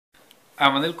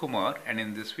I'm Anil Kumar, and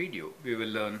in this video we will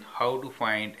learn how to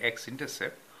find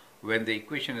x-intercept when the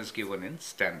equation is given in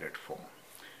standard form.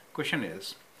 Question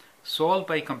is, solve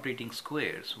by completing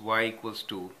squares y equals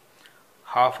to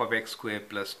half of x squared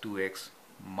plus 2x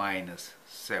minus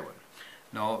 7.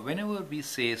 Now whenever we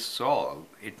say solve,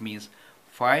 it means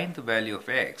find the value of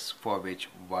x for which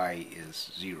y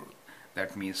is 0.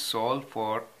 That means solve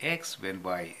for x when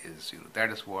y is 0. That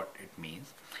is what it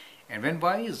means. And when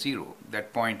y is 0,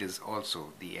 that point is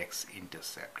also the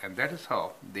x-intercept, and that is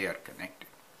how they are connected.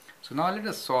 So now let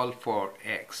us solve for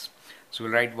x. So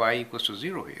we'll write y equals to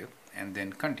 0 here and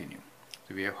then continue.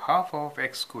 So we have half of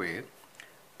x squared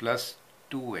plus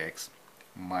 2x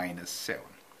minus 7.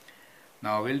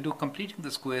 Now we'll do completing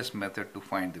the squares method to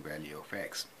find the value of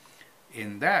x.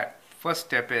 In that, first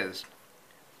step is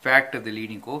factor the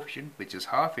leading coefficient, which is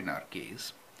half in our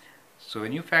case. So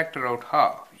when you factor out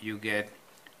half, you get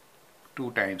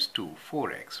 2 times 2,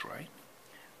 4x, right?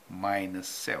 Minus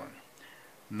 7.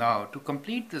 Now to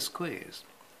complete the squares,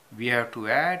 we have to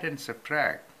add and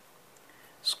subtract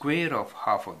square of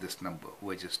half of this number,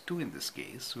 which is 2 in this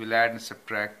case. We'll add and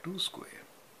subtract 2 square.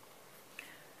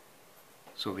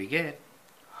 So we get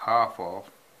half of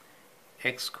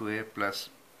x squared plus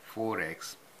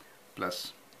 4x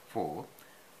plus 4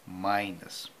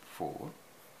 minus 4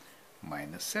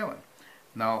 minus 7.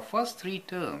 Now first three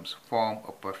terms form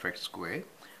a perfect square,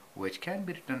 which can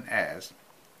be written as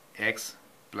x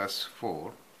plus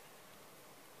 4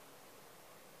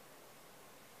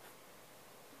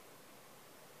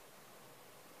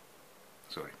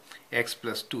 x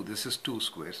plus 2, this is 2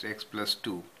 squares, x plus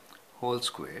 2 whole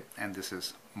square, and this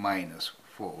is minus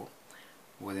 4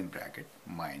 within bracket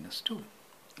minus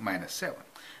 7.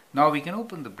 Now we can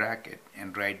open the bracket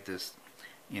and write this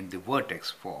in the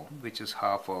vertex form, which is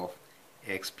half of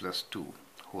x plus 2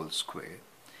 whole square.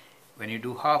 When you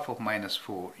do half of minus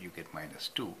 4, you get minus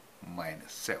 2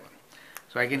 minus 7.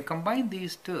 So I can combine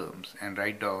these terms and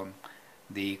write down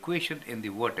the equation in the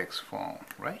vertex form,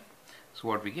 right? So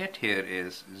what we get here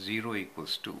is 0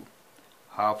 equals to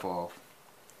half of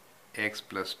x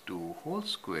plus 2 whole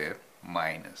square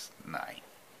minus 9.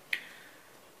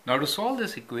 Now to solve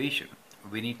this equation,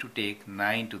 we need to take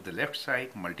 9 to the left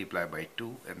side, multiply by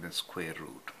 2, and then square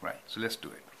root, right? So let's do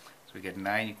it. So we get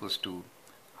 9 equals to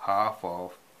half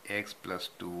of x plus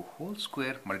 2 whole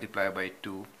square multiplied by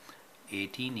 2.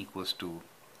 18 equals to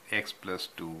x plus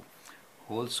 2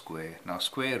 whole square. Now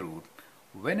square root.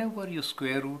 Whenever you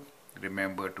square root,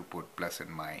 remember to put plus and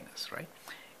minus, right?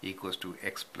 Equals to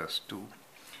x plus 2.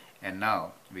 And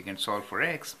now we can solve for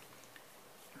x.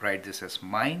 Write this as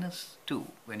minus 2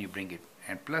 when you bring it,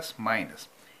 and plus minus.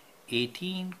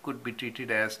 18 could be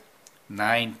treated as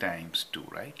 9 times 2,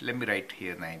 right? Let me write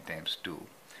here 9 times 2.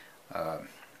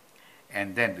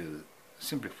 And then we'll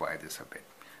simplify this a bit.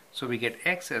 So we get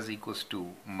x as equals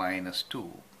to minus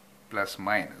 2 plus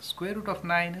minus. Square root of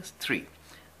 9 is 3.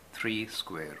 3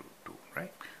 square root 2,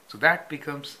 right? So that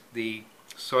becomes the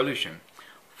solution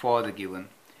for the given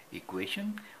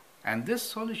equation. And this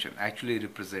solution actually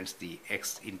represents the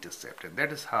x-intercept. And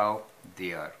that is how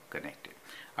they are connected.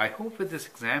 I hope with this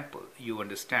example you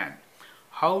understand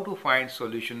how to find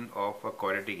solution of a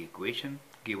quadratic equation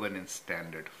given in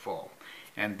standard form.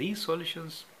 And these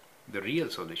solutions, the real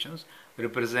solutions,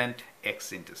 represent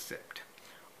x-intercept.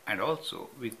 And also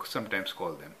we sometimes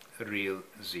call them real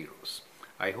zeros.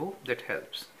 I hope that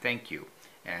helps. Thank you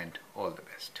and all the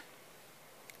best.